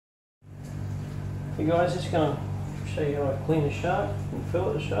Hey guys, just going to show you how I clean a shark and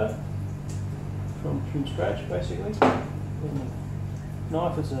fillet a shark from scratch basically. And the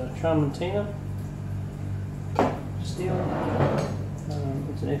knife is a Tramontina steel.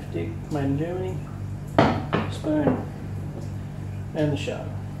 It's an FD made in Germany. Spoon and the shark.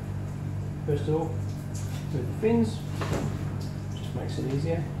 First of all, remove the fins, just makes it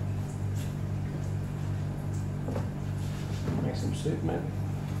easier. Make some soup maybe.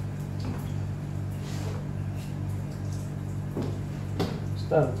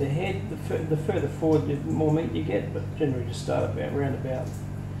 Start at the head. The further forward, the more meat you get, but generally just start about round about.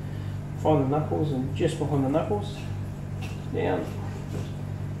 Find the knuckles and just behind the knuckles, down,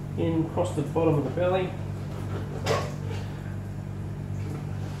 in, across the bottom of the belly.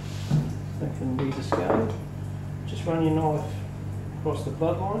 That can be discarded. Just run your knife across the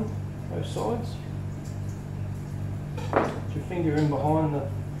bloodline, both sides. Put your finger in behind the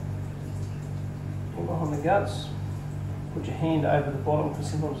guts. Put your hand over the bottom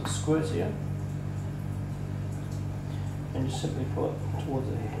because sometimes it squirts here, and just simply pull it towards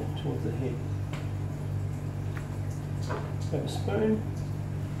the head. Grab a spoon.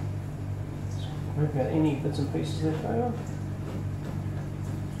 Work out any bits and pieces left over.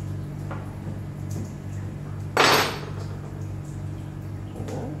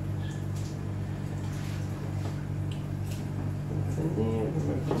 In there,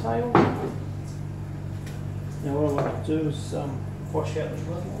 remove the tail. Now what I like to do is wash out the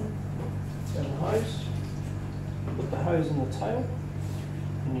bloodline, grab the hose, put the hose in the tail,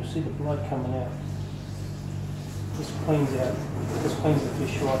 and you'll see the blood coming out. This cleans the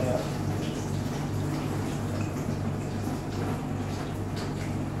fish right out.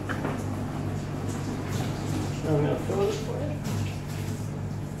 Now I'm going to fillet it for you.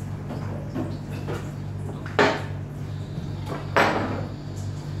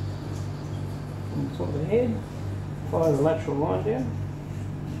 From the top of the head. Follow the lateral line down,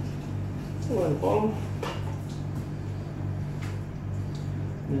 all the way to the bottom,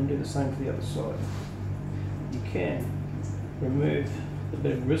 and then do the same for the other side. You can remove the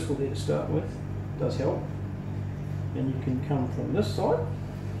bit of gristle there to start with, it does help, and you can come from this side,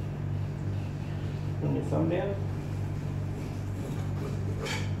 run your thumb down,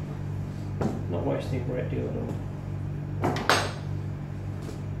 not wasting a great deal at all.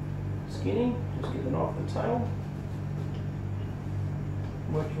 Skinning, just get the knife at the tail.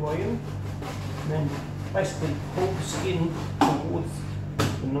 Work your way in, and then basically pull the skin towards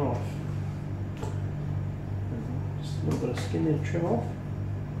the knife. And just a little bit of skin there to trim off.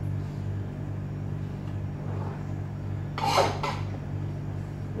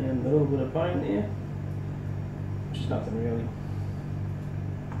 And a little bit of bone there, which is nothing really.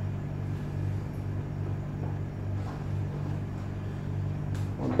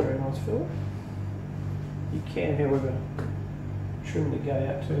 One very nice fillet. You can, however, trim the guy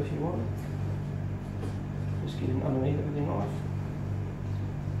out too if you want. Just get in underneath it with your knife.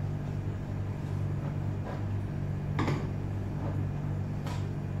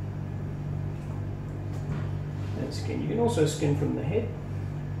 And skin. You can also skin from the head.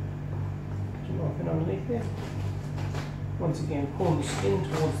 Put your knife in underneath there. Once again, pull the skin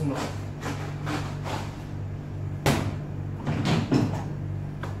towards the knife.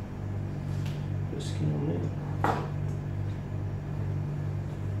 Put the skin on there.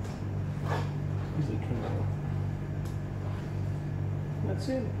 That's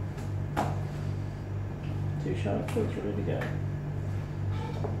it. 2 shark fillets ready to go.